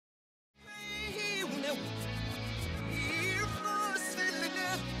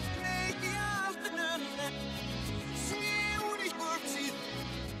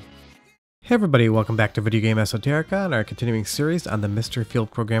Hey everybody, welcome back to Video Game Esoterica and our continuing series on the MiSTer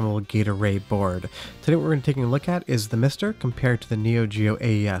Field Programmable Gate Array board. Today what we're going to take a look at is the MiSTer compared to the Neo Geo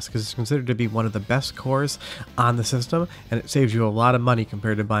AES, because it's considered to be one of the best cores on the system, and it saves you a lot of money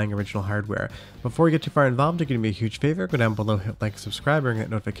compared to buying original hardware. Before we get too far involved, do me a huge favor, go down below, hit like, subscribe, ring that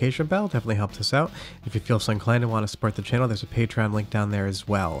notification bell, definitely helps us out. If you feel so inclined and want to support the channel, there's a Patreon link down there as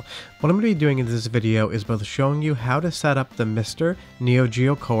well. What I'm going to be doing in this video is both showing you how to set up the MiSTer Neo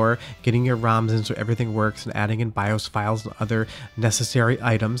Geo core, getting your ROMs in so everything works, and adding in BIOS files and other necessary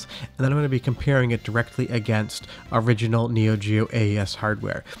items, and then I'm going to be comparing it directly against original Neo Geo AES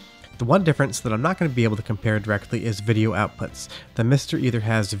hardware. The one difference that I'm not going to be able to compare directly is video outputs. The MiSTer either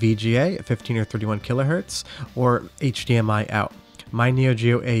has VGA at 15 or 31 kilohertz or HDMI out. My Neo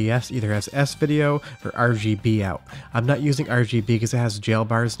Geo AES either has S-Video or RGB out. I'm not using RGB because it has jail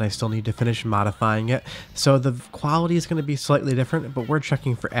bars and I still need to finish modifying it, so the quality is going to be slightly different, but we're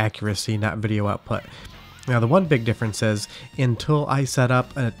checking for accuracy, not video output. Now the one big difference is, until I set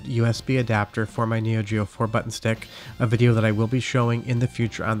up a USB adapter for my Neo Geo 4-button stick, a video that I will be showing in the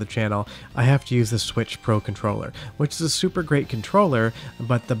future on the channel, I have to use the Switch Pro controller, which is a super great controller,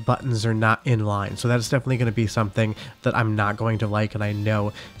 but the buttons are not in line, so that's definitely going to be something that I'm not going to like, and I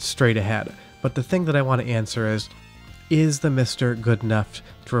know straight ahead. But the thing that I want to answer is the MiSTer good enough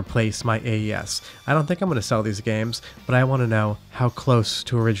to replace my AES? I don't think I'm going to sell these games, but I want to know how close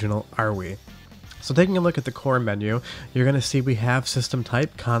to original are we. So taking a look at the core menu, you're going to see we have system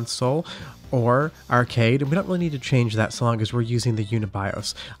type, console, or arcade, and we don't really need to change that so long as we're using the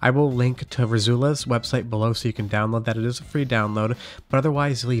UniBios. I will link to Razula's website below so you can download that. It is a free download, but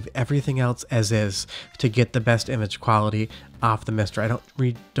otherwise leave everything else as is to get the best image quality off the MiSTer. I don't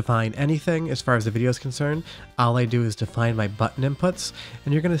redefine anything as far as the video is concerned. All I do is define my button inputs,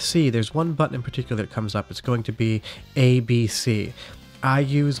 and you're going to see there's one button in particular that comes up. It's going to be ABC. I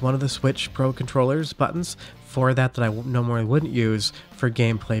use one of the Switch Pro controllers buttons for that I normally wouldn't use for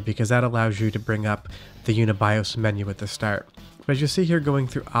gameplay, because that allows you to bring up the UniBios menu at the start. But as you see here, going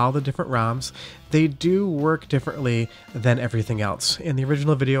through all the different ROMs, they do work differently than everything else. In the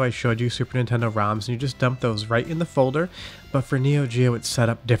original video I showed you Super Nintendo ROMs and you just dump those right in the folder, but for Neo Geo it's set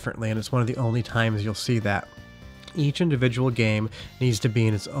up differently, and it's one of the only times you'll see that. Each individual game needs to be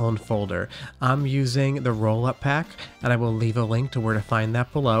in its own folder. I'm using the roll-up pack, and I will leave a link to where to find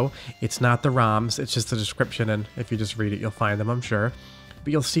that below. It's not the ROMs, it's just the description, and if you just read it, you'll find them, I'm sure.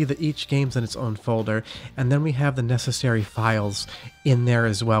 But you'll see that each game's in its own folder, and then we have the necessary files in there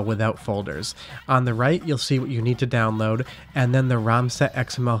as well without folders. On the right, you'll see what you need to download, and then the ROMset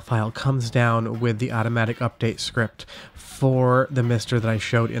XML file comes down with the automatic update script for the MiSTer that I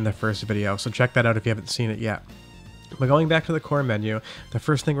showed in the first video, so check that out if you haven't seen it yet. But going back to the core menu, the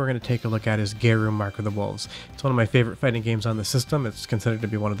first thing we're going to take a look at is Guerrilla Mark of the Wolves. It's one of my favorite fighting games on the system. It's considered to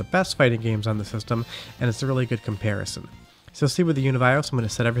be one of the best fighting games on the system, and it's a really good comparison. So see, with the UniBios, I'm going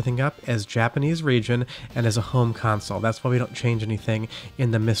to set everything up as Japanese region and as a home console. That's why we don't change anything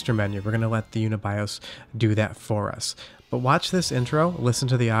in the MiSTer menu. We're going to let the UniBios do that for us. But watch this intro, listen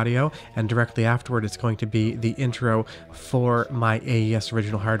to the audio, and directly afterward it's going to be the intro for my AES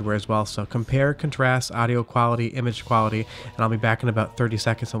original hardware as well. So compare, contrast, audio quality, image quality, and I'll be back in about 30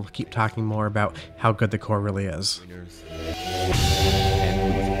 seconds and we'll keep talking more about how good the core really is.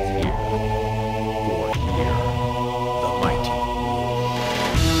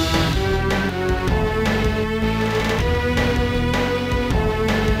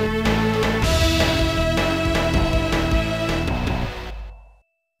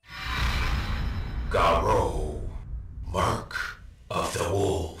 Mark of the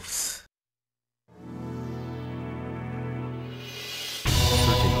Wolves.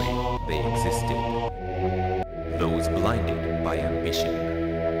 Certainly they existed. Those blinded by ambition.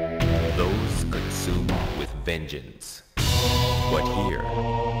 Those consumed with vengeance. But here,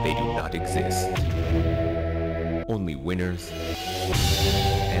 they do not exist. Only winners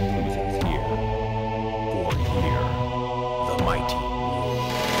and losers here. For here, the mighty.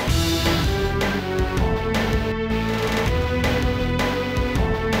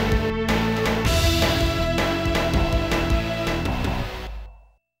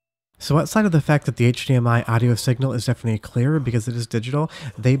 So outside of the fact that the HDMI audio signal is definitely clearer because it is digital,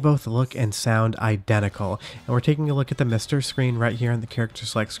 they both look and sound identical. And we're taking a look at the MiSTer screen right here on the character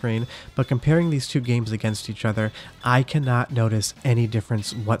select screen, but comparing these two games against each other, I cannot notice any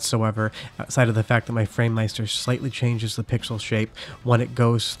difference whatsoever outside of the fact that my FrameMeister slightly changes the pixel shape when it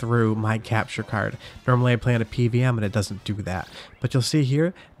goes through my capture card. Normally I play on a PVM and it doesn't do that. But you'll see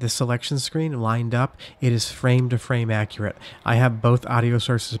here, this selection screen lined up, it is frame to frame accurate. I have both audio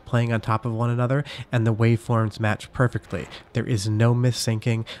sources playing on on top of one another, and the waveforms match perfectly. There is no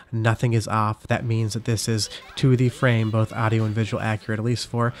mis-syncing, nothing is off. That means that this is to the frame, both audio and visual accurate, at least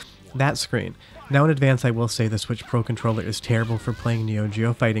for that screen. Now in advance, I will say the Switch Pro controller is terrible for playing Neo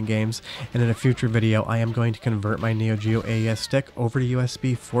Geo fighting games, and in a future video I am going to convert my Neo Geo AES stick over to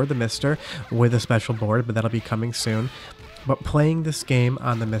USB for the MiSTer with a special board, but that'll be coming soon. But playing this game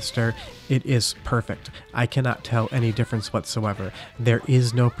on the MiSTer, it is perfect. I cannot tell any difference whatsoever. There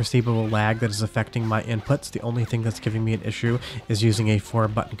is no perceivable lag that is affecting my inputs. The only thing that's giving me an issue is using a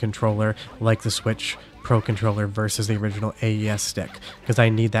 4-button controller like the Switch Pro controller versus the original AES stick, because I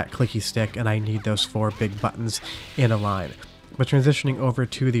need that clicky stick and I need those 4 big buttons in a line. But transitioning over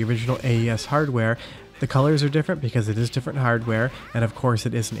to the original AES hardware, the colors are different because it is different hardware, and of course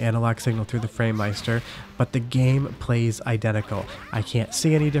it is an analog signal through the frame MiSTer, but the game plays identical. I can't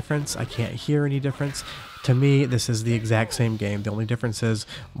see any difference, I can't hear any difference. To me, this is the exact same game. The only difference is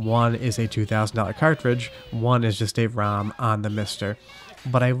one is a $2,000 cartridge, one is just a ROM on the MiSTer.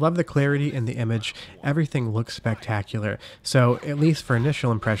 But I love the clarity in the image. Everything looks spectacular. So at least for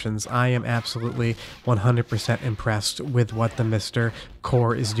initial impressions, I am absolutely 100% impressed with what the MiSTer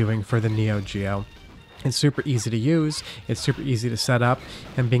Core is doing for the Neo Geo. It's super easy to use, it's super easy to set up,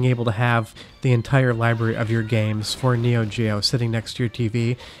 and being able to have the entire library of your games for Neo Geo sitting next to your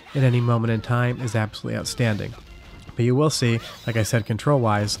TV at any moment in time is absolutely outstanding. But you will see, like I said,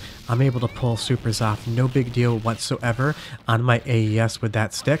 control-wise, I'm able to pull supers off, no big deal whatsoever on my AES with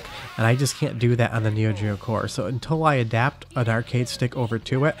that stick, and I just can't do that on the Neo Geo Core. So until I adapt an arcade stick over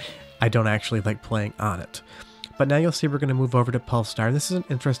to it, I don't actually like playing on it. But now you'll see we're going to move over to Pulstar. And this is an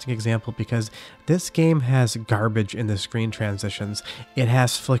interesting example because this game has garbage in the screen transitions. It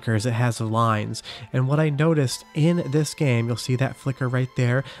has flickers, it has lines. And what I noticed in this game, you'll see that flicker right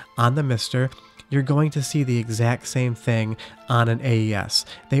there on the MiSTer. You're going to see the exact same thing on an AES.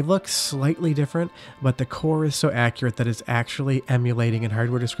 They look slightly different, but the core is so accurate that it's actually emulating in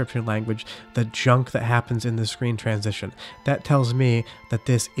hardware description language the junk that happens in the screen transition. That tells me that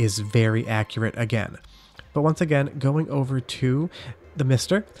this is very accurate again. But once again, going over to the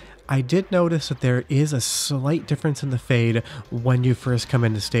MiSTer, I did notice that there is a slight difference in the fade when you first come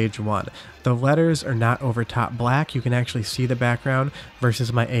into stage 1. The letters are not over top black, you can actually see the background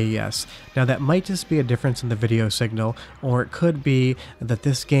versus my AES. Now that might just be a difference in the video signal, or it could be that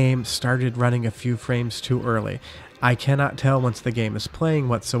this game started running a few frames too early. I cannot tell once the game is playing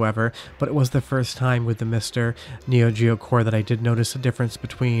whatsoever, but it was the first time with the MiSTer Neo Geo Core that I did notice a difference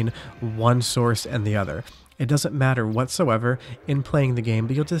between one source and the other. It doesn't matter whatsoever in playing the game,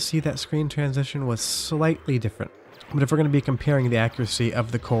 but you'll just see that screen transition was slightly different. But if we're going to be comparing the accuracy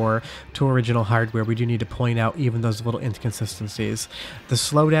of the core to original hardware, we do need to point out even those little inconsistencies. The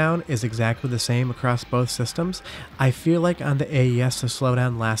slowdown is exactly the same across both systems. I feel like on the AES the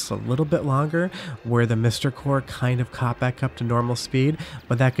slowdown lasts a little bit longer, where the MiSTer Core kind of caught back up to normal speed,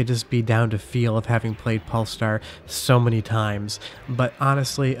 but that could just be down to feel of having played Pulstar so many times. But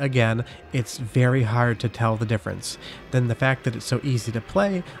honestly, again, it's very hard to tell the difference. Then the fact that it's so easy to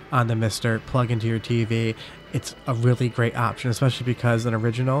play on the MiSTer, plug into your TV, it's a really great option, especially because an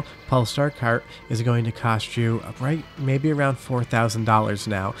original Pulstar cart is going to cost you maybe around $4,000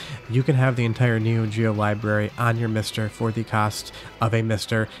 now. You can have the entire Neo Geo library on your MiSTer for the cost of a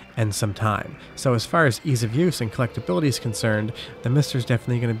MiSTer and some time. So as far as ease of use and collectability is concerned, the MiSTer is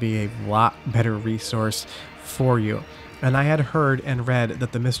definitely going to be a lot better resource for you. And I had heard and read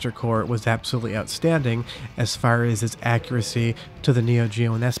that the MiSTer Core was absolutely outstanding as far as its accuracy to the Neo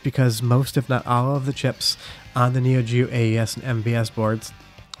Geo, and that's because most, if not all, of the chips on the Neo Geo AES and MVS boards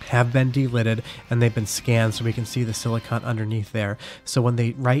have been delidded and they've been scanned so we can see the silicon underneath there. So when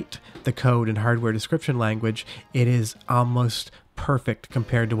they write the code in hardware description language, it is almost perfect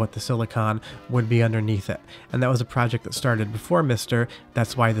compared to what the silicon would be underneath it. And that was a project that started before MiSTer.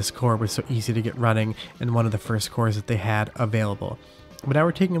 That's why this core was so easy to get running and one of the first cores that they had available. But now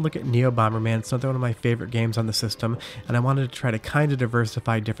we're taking a look at Neo Bomberman. It's another one of my favorite games on the system, and I wanted to try to kind of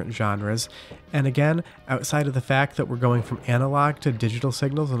diversify different genres. And again, outside of the fact that we're going from analog to digital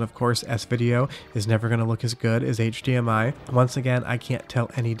signals, and of course S-Video is never going to look as good as HDMI, once again, I can't tell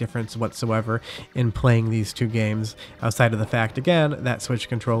any difference whatsoever in playing these two games, outside of the fact, again, that Switch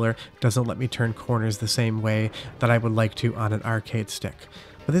controller doesn't let me turn corners the same way that I would like to on an arcade stick.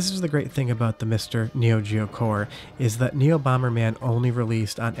 But this is the great thing about the MiSTer Neo Geo Core, is that Neo Bomberman only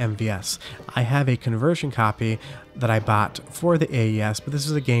released on MVS. I have a conversion copy that I bought for the AES, but this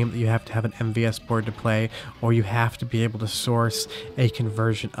is a game that you have to have an MVS board to play, or you have to be able to source a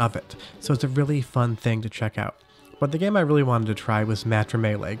conversion of it. So it's a really fun thing to check out. But the game I really wanted to try was Matra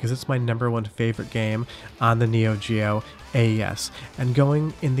Melee, because it's my #1 favorite game on the Neo Geo AES. And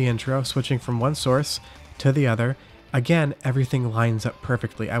going in the intro, switching from one source to the other, again, everything lines up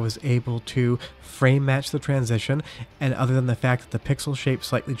perfectly. I was able to frame match the transition, and other than the fact that the pixel shape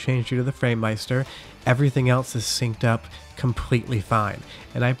slightly changed due to the frame MiSTer, everything else is synced up completely fine.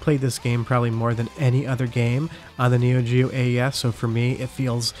 And I played this game probably more than any other game on the Neo Geo AES, so for me it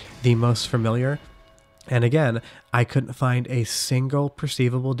feels the most familiar. And again, I couldn't find a single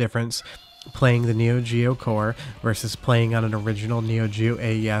perceivable difference playing the Neo Geo Core versus playing on an original Neo Geo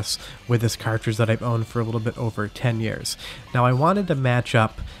AES with this cartridge that I've owned for a little bit over 10 years. Now, I wanted to match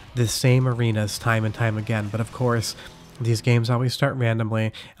up the same arenas time and time again, but of course, these games always start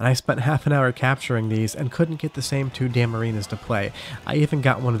randomly, and I spent half an hour capturing these and couldn't get the same 2 damn arenas to play. I even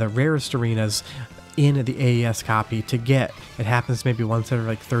got one of the rarest arenas in the AES copy to get. It happens maybe once every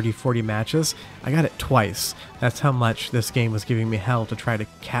like 30-40 matches. I got it twice. That's how much this game was giving me hell to try to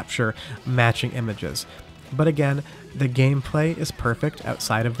capture matching images. But again, the gameplay is perfect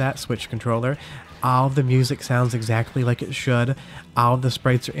outside of that Switch controller. All of the music sounds exactly like it should. All of the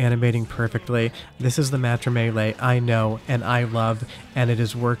sprites are animating perfectly. This is the Matra Melee I know and I love, and it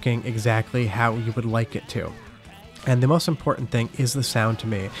is working exactly how you would like it to. And the most important thing is the sound to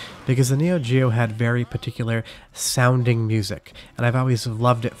me, because the Neo Geo had very particular sounding music, and I've always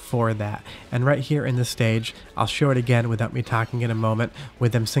loved it for that. And right here in this stage, I'll show it again without me talking in a moment,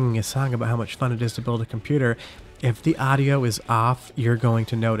 with them singing a song about how much fun it is to build a computer. If the audio is off, you're going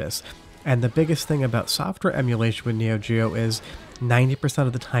to notice. And the biggest thing about software emulation with Neo Geo is 90%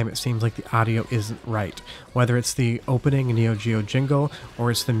 of the time it seems like the audio isn't right. Whether it's the opening Neo Geo jingle or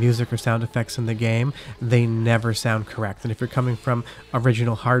it's the music or sound effects in the game, they never sound correct. And if you're coming from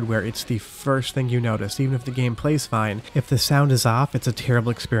original hardware, it's the first thing you notice, even if the game plays fine. If the sound is off, it's a terrible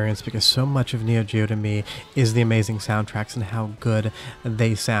experience, because so much of Neo Geo to me is the amazing soundtracks and how good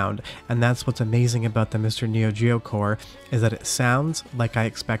they sound. And that's what's amazing about the MiSTer Neo Geo Core, is that it sounds like I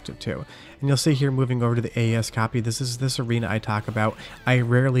expect it to. And you'll see here, moving over to the AES copy, this is this arena I talk about. I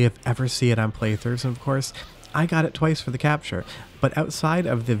rarely if ever see it on playthroughs, and of course, I got it twice for the capture. But outside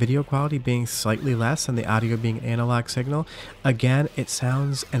of the video quality being slightly less and the audio being an analog signal, again, it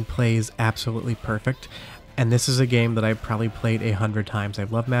sounds and plays absolutely perfect. And this is a game that I've probably played 100 times. I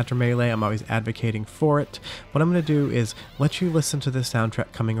love Matra Melee, I'm always advocating for it. What I'm going to do is let you listen to the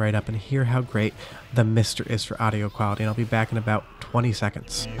soundtrack coming right up and hear how great the MiSTer is for audio quality, and I'll be back in about 20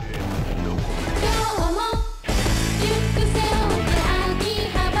 seconds.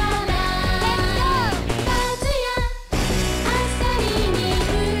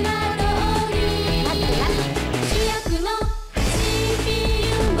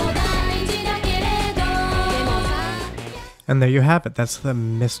 And there you have it. That's the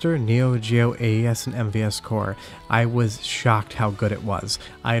MiSTer Neo Geo AES and MVS Core. I was shocked how good it was.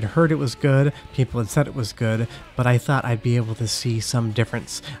 I had heard it was good, people had said it was good, but I thought I'd be able to see some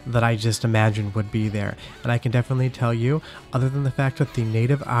difference that I just imagined would be there. And I can definitely tell you, other than the fact that the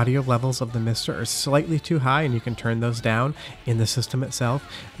native audio levels of the MiSTer are slightly too high and you can turn those down in the system itself,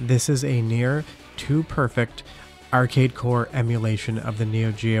 this is a near too perfect arcade core emulation of the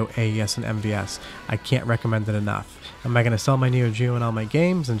Neo Geo AES and MVS. I can't recommend it enough. Am I going to sell my Neo Geo in all my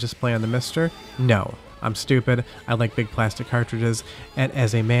games and just play on the MiSTer? No. I'm stupid, I like big plastic cartridges, and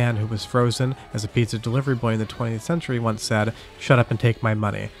as a man who was frozen as a pizza delivery boy in the 20th century once said, shut up and take my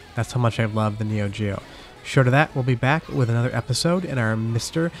money. That's how much I love the Neo Geo. Short of that, we'll be back with another episode in our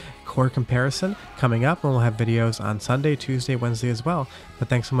MiSTer Core comparison coming up, and we'll have videos on Sunday, Tuesday, Wednesday as well. But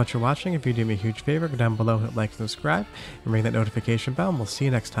thanks so much for watching. If you do me a huge favor, go down below, hit like and subscribe, and ring that notification bell, and we'll see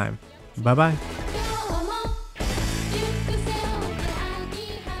you next time. Bye-bye.